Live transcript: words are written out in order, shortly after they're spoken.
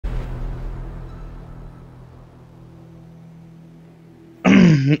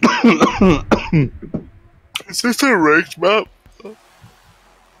Is this a ranked map?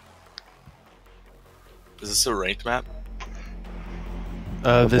 Is this a ranked map?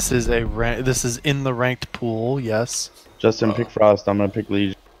 This is in the ranked pool, yes. Justin, pick Frost. I'm gonna pick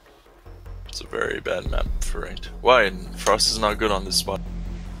Legion. It's a very bad map for ranked. Why? Frost is not good on this spot.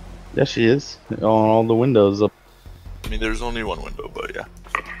 Yes, she is. On all the windows up. I mean, there's only one window, but yeah.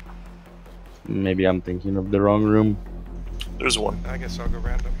 Maybe I'm thinking of the wrong room. There's one. I guess I'll go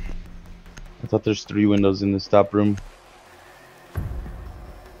random. I thought there's 3 windows in the stop room.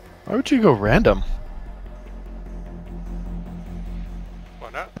 Why would you go random?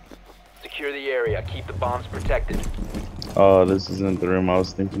 Why not? Secure the area. Keep the bombs protected. Oh, this isn't the room I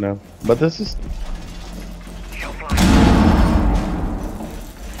was thinking of. But this is...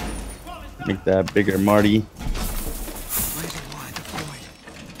 Make that bigger, Marty.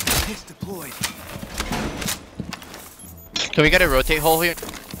 Can we get a rotate hole here?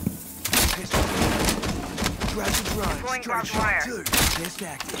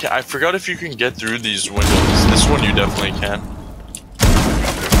 Yeah, I forgot if you can get through these windows. This one you definitely can.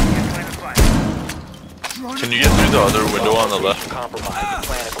 Can you get through the other window on the left? Compromise.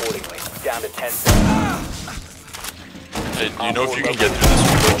 Plan accordingly. Down to 10 seconds. Hey, do you know if you can get through this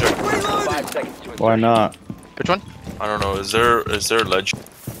window, Jack? 5 seconds to Why not? Which one? I don't know. Is there a ledge?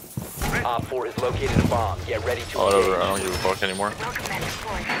 Op 4 has located a bomb. Get ready to Whatever. I don't give a fuck anymore.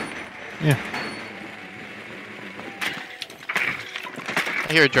 Yeah.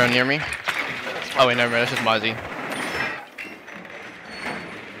 I hear a drone near me. Oh wait, never mind. That's just Mozzie.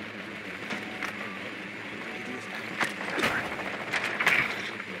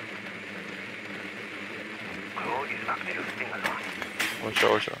 Watch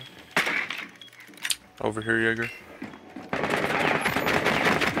out, watch out. Over here, Jaeger.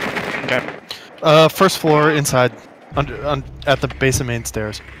 Okay. First floor inside, at the base of main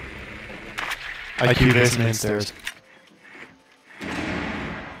stairs. IQ base of main stairs.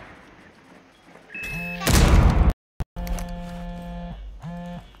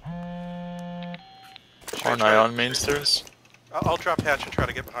 Aren't I on main stairs? I'll drop hatch and try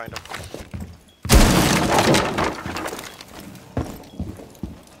to get behind him.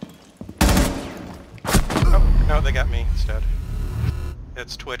 Oh, no, they got me instead.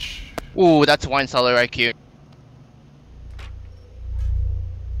 It's Twitch. Ooh, that's wine cellar IQ.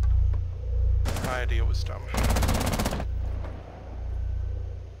 My idea was dumb.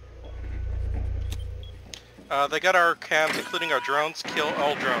 They got our cams, including our drones. Kill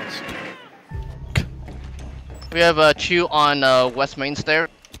all drones. We have Chew on west main stair.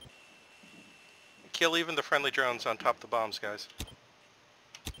 Kill even the friendly drones on top of the bombs, guys.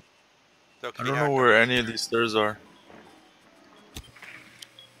 They'll I don't know where any of these stairs are.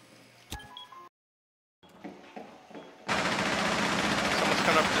 Someone's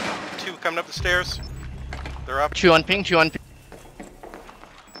coming up the... 2 coming up the stairs. They're up. Chew on ping, Chew on ping.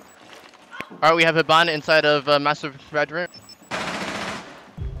 Alright, we have a bond inside of massive red room.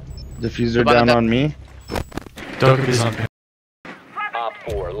 Diffuser down on me. Dokubi's on ping. Op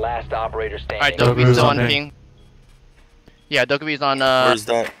 4, last operator Alright, standing. Dokubi's still on on ping. ping. Yeah, Dokubi's on Where's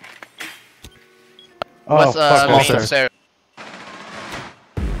that? Oh, west fuck main off. stair.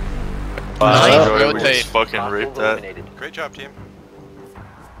 Nice, we rotate. just fucking raped that. Eliminated. Great job, team.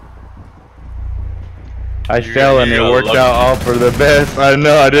 I fell and it got worked lucky. out all for the best. I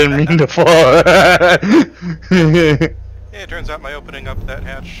know, I didn't mean to fall. Yeah, it turns out my opening up that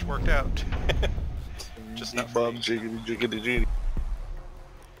hatch worked out. Just not for me. Jiggity jiggity jiggity.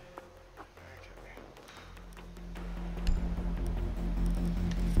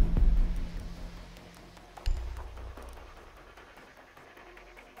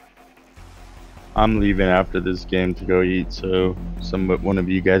 I'm leaving after this game to go eat, so one of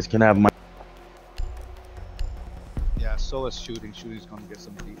you guys can have my... Yeah, so is shooting. Shooting's gonna get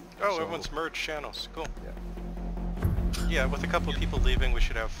some deep. Oh, so, everyone's merged channels. Cool. Yeah. Yeah, with a couple of people leaving, we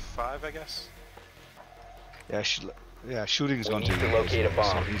should have 5, I guess. Yeah, shooting's We going need to locate a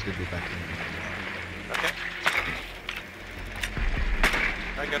bomb. So he's gonna be back in. Okay.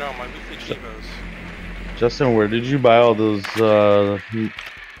 I got all my weekly Chivos. Justin, where did you buy all those,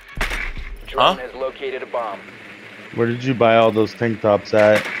 Drone has located a bomb. where did you buy all those tank tops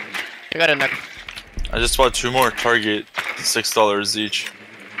at? I got a neck. I just bought 2 more Target, $6 each.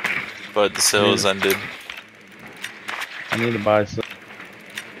 But the sales ended. I need to buy some.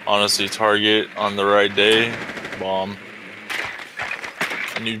 Honestly, Target on the right day, bomb.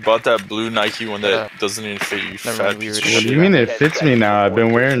 And you bought that blue Nike one that doesn't even fit you, Never fat mind, we piece of already- What do shit. you mean it fits me now? I've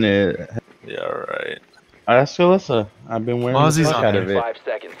been wearing it. Yeah, right. Ask Alyssa. I've been wearing the Mozzie's fuck on out of it. 5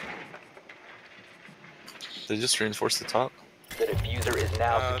 seconds. They just reinforced the top. The diffuser diffuser is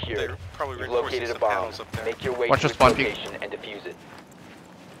now secured. They're probably You've reinforcing located a some bomb. panels up there. Make your way Watch to the its spawn peak. location and defuse it.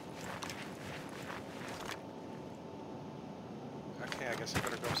 Okay, I guess I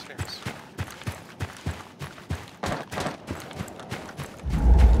better go upstairs.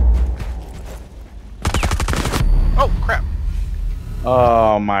 Oh, crap!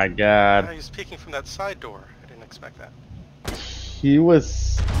 Oh my god. He's peeking from that side door. I didn't expect that. He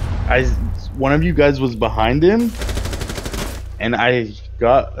was. One of you guys was behind him, and I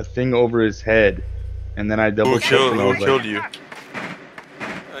got a thing over his head, and then I double checked and I Who was killed you?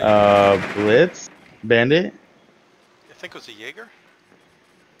 Blitz? Bandit? I think it was a Jaeger?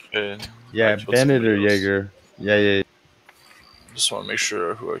 Okay. Yeah, I killed Bandit or somebody else. Jaeger. Yeah. Just want to make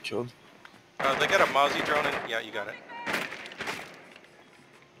sure who I killed. They got a Mozzie drone in. Yeah, you got it.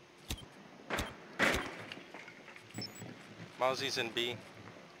 Mozzie's in B.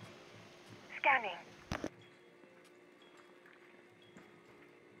 Scanning.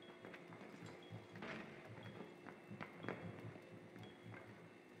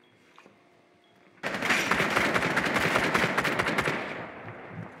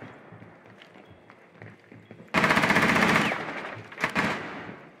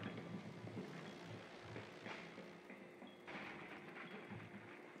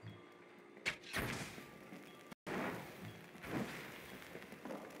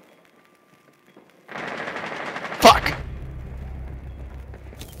 Fuck!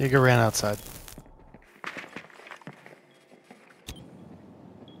 Jaeger ran outside.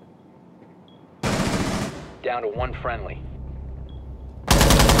 Down to one friendly.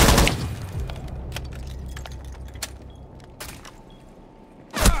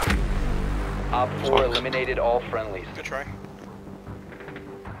 Op 4 eliminated all friendlies. Good try.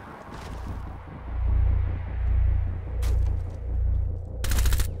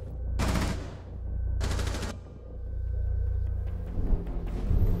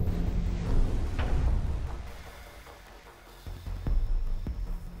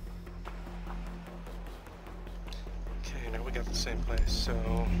 Okay, now we got the same place, so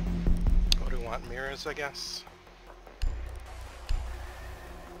what do we want? Mirrors, I guess?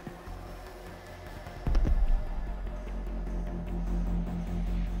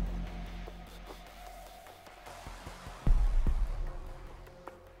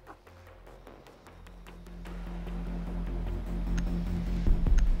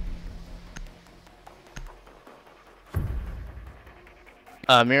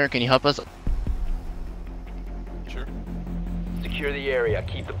 Mirror, can you help us? Sure. Secure the area.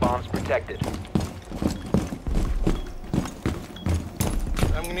 Keep the bombs protected.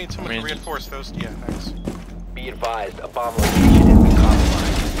 I'm gonna need someone to reinforce those. Yeah, thanks. Be advised, a bomb location has been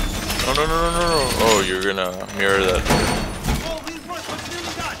compromised. No. Oh, you're gonna mirror that.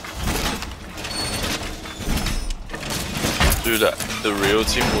 Dude, the real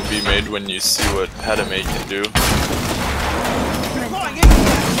team will be made when you see what Padme can do.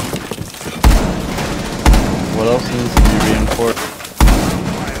 What else needs to be reinforced?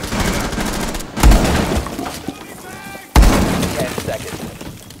 10 seconds.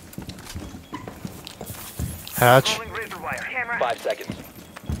 Hatch. 5 seconds.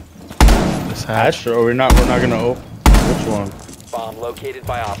 This hatch. Hatch, or we're not gonna open. Which one? Bomb located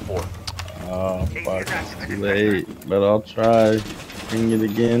by Op 4. Oh fuck, it's too late. But I'll try. Bring it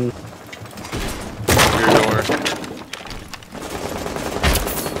again. Your door.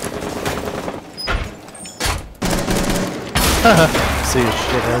 See you,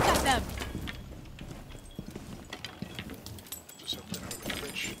 shithead. Just hope they don't have a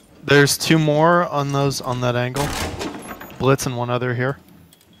twitch. There's two more on that angle. Blitz and one other here.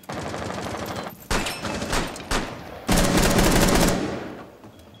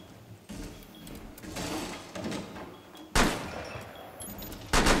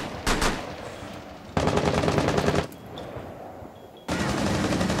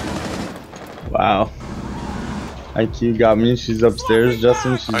 Wow. IQ got me. She's upstairs.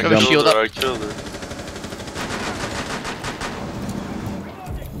 Justin, she's I Got a jumping. shield up. I killed her.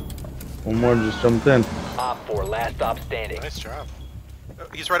 One more just jumped in. Op 4, last stop standing. Nice job. Oh,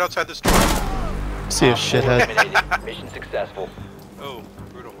 he's right outside this door. See you, Op 4 shithead. eliminated. Mission successful. Oh,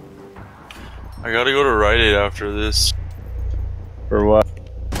 brutal. I gotta go to Rite Aid after this. For what?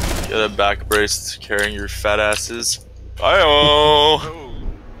 Get a back brace carrying your fat asses. Bye-oh! Oh,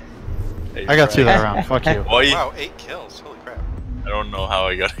 Hey, I got two Brad. that round. Fuck you. Why? wow, 8 kills. Holy crap. I don't know how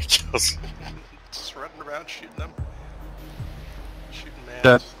I got kills. Just running around shooting them. Shooting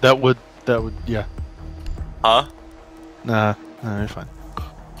man. That would yeah. Huh? Nah, you're fine.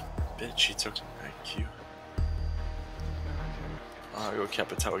 Bitch, he took IQ. I'll go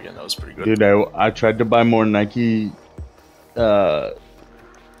Capitao again. That was pretty good. Dude, I tried to buy more Nike more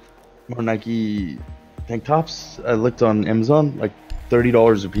Nike tank tops. I looked on Amazon, like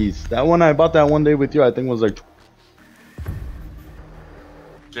 $30 a piece. That one I bought that one day with you. I think was like.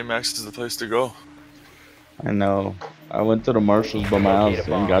 TJ Maxx is the place to go. I know. I went to the Marshalls by my house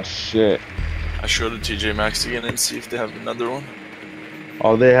and got shit. I should go to TJ Maxx again and see if they have another one.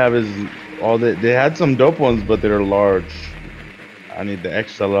 All they have is they had some dope ones, but they're large. I need the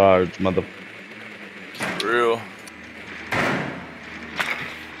extra large, mother. For real.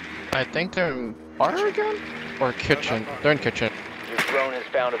 I think they're in bar again? Or kitchen. They're in kitchen. Your drone has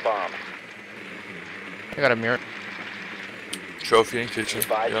found a bomb. I got a mirror. Trophy in kitchen.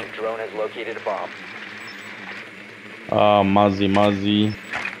 Advise Yep. your drone has located a bomb. Mozzie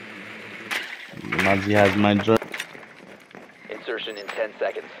has my drone. Insertion in 10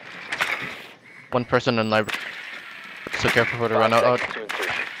 seconds. One person in library. So careful for the 5 run out. seconds to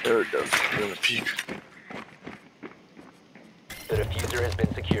insertion. There it goes. We're gonna peek. The diffuser has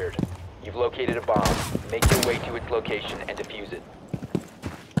been secured. You've located a bomb. Make your way to its location and defuse it.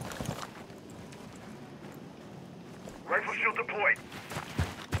 Rifle shield deployed.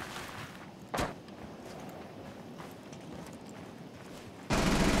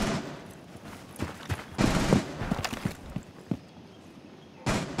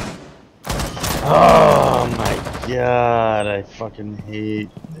 Oh my god, I fucking hate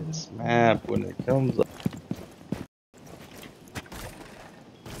this map when it comes up.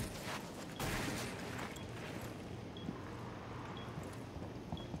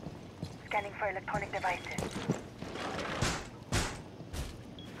 Scanning for electronic devices.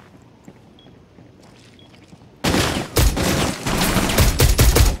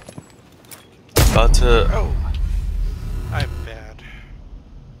 About to Oh! I'm bad.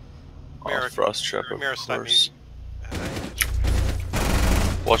 Mirror, frost trap mirror of sniped me. course.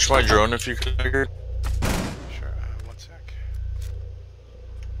 Watch my drone if you could. Sure, one sec.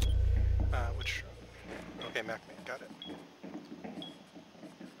 Which... Okay, Mac, got it.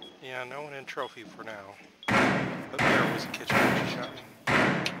 Yeah, no one in trophy for now. But there was a kitchen when she shot me.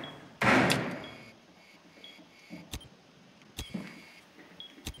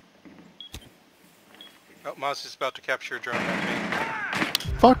 Oh, Moz is about to capture a drone at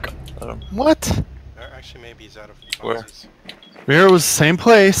me. Fuck. What? Actually, maybe he's out of Where? Moz's. Mirror was the same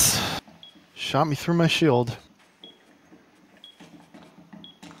place. Shot me through my shield.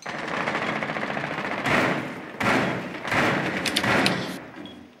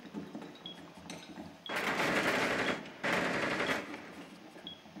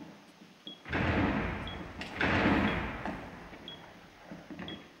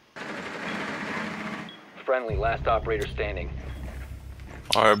 Friendly, last operator standing.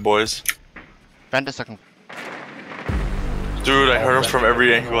 Alright, boys. Vent a second. Dude, I heard him from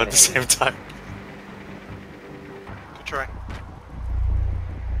every angle at the same time. Good try.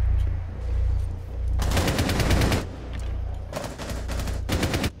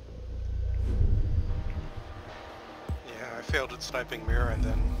 Yeah, I failed at sniping Mirror, and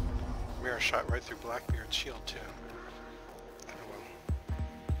then Mirror shot right through Blackbeard's shield too. Oh well.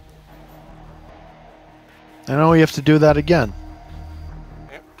 I know we have to do that again.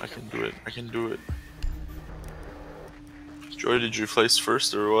 Yep. I can do it. I can do it. Joy, did you place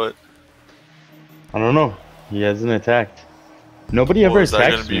first or what? I don't know. He hasn't attacked. Nobody ever Well, is that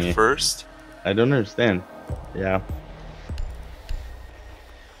attacks gonna be me. first? I don't understand. Yeah.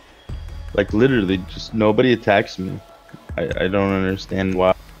 Like literally, just nobody attacks me. I don't understand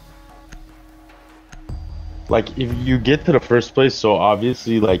why. Like if you get to the first place, so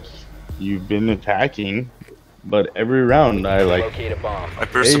obviously like you've been attacking, but every round I like. Locate a bomb. My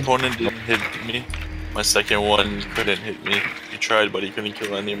first Hey. opponent didn't hit me. My second one couldn't hit me. He tried, but he couldn't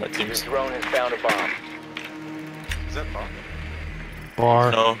kill any of my Your teams. drone has found a bomb. Is that bomb?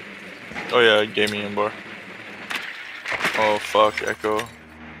 Bar. No. Oh yeah, gaming and bar. Oh fuck, Echo.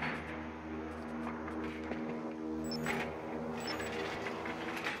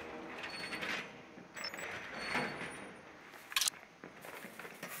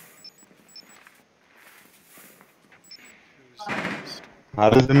 Who's next? How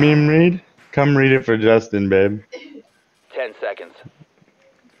does the meme read? Come read it for Justin, babe. 10 seconds.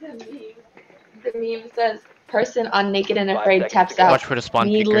 The meme says, person on Naked and 5 Afraid seconds taps to go. out. Watch for the spawn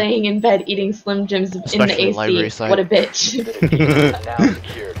Me peeker. laying in bed eating Slim Jims in Especially the library AC. side. What a bitch. The diffuser is now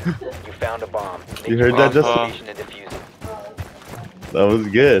secured. You found a bomb. Make You your heard that, own Justin? location and defuse it. That was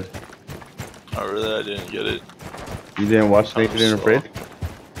good. Not really, I didn't get it. You didn't watch That Naked was and slow. Afraid?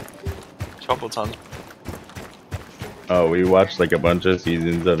 Couple times. Oh, we watched like a bunch of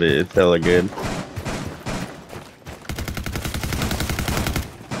seasons of it. It's hella good.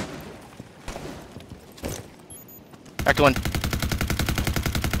 Cracked one.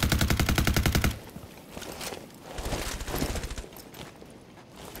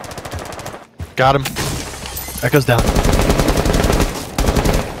 Got him. Echo's down.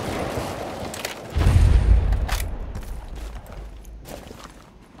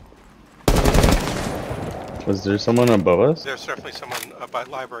 Was there someone above us? There's definitely someone by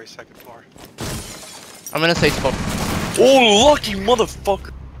library, second floor. I'm gonna say smoke. Oh, lucky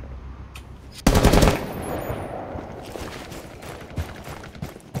motherfucker!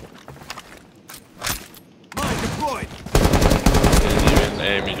 Didn't even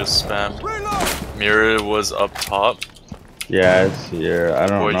aim, he just spammed. Mirror was up top. Yeah, it's here. I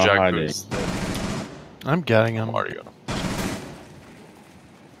don't Boy know how Jack to. was I'm getting him. Mario.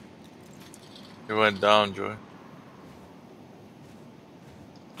 He went down, Joy.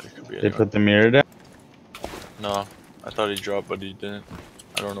 There could be They anyone. put the mirror down. No, I thought he dropped, but he didn't.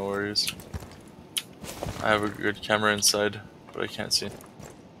 I don't know where he is. I have a good camera inside, but I can't see.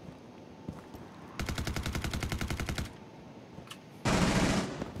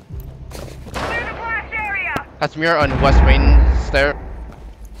 That's mirror on west main stair.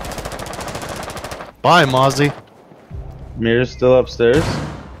 Bye, Mozzie. Mirror's still upstairs.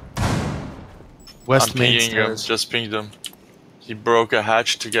 West I'm main pinging him, stairs. just pinged him. He broke a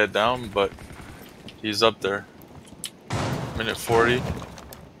hatch to get down, but he's up there. Minute 40.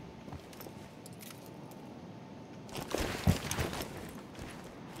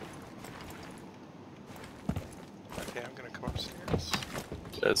 Okay, I'm gonna come upstairs.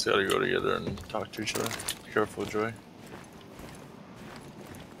 Yeah, it's gotta go together and talk to each other. Be careful, Joy.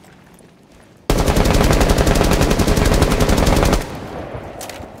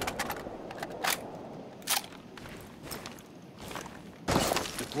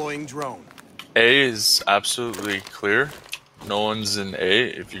 Deploying drone. A is absolutely clear. No one's in A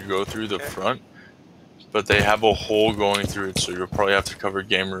if you go through the front. But they have a hole going through it, so you'll probably have to cover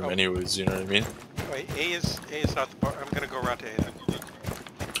game room anyways, you know what I mean? Wait, A is not the bar. I'm gonna go around to A then.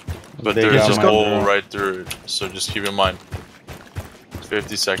 But They there's got a my hole drone. right through it, so just keep in mind.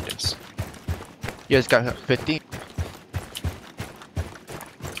 50 seconds. You guys got 50.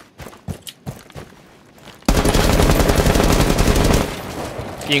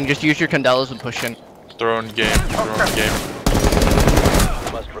 You can just use your candelas and push in. Throwing game, throwing game.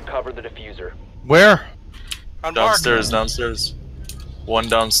 You must recover the diffuser. Where? On Downstairs, downstairs. One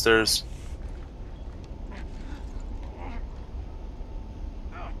downstairs.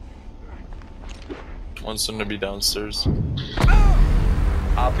 One's gonna be downstairs.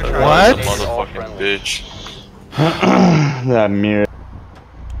 Op four What? eliminated all Motherfucking friendlies. bitch. That mirror.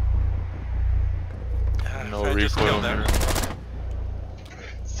 No I just recoil killed him. mirror.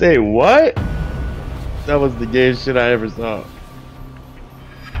 Say what? That was the gayest shit I ever saw.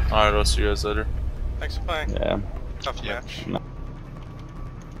 Alright, I'll see you guys later. Thanks for playing. Yeah. Tough match. No.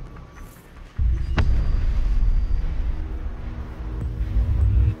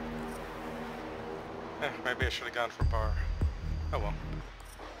 Maybe I should have gone for bar. Oh well.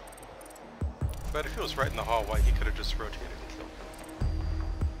 But if he was right in the hallway, he could have just rotated and killed him.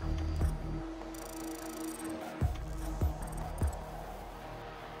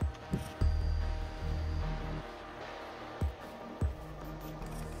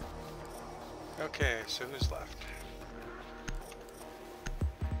 Okay, so who's left?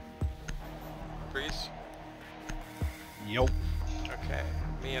 Breeze? Yup. Okay,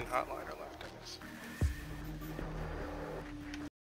 me and Hotline are left.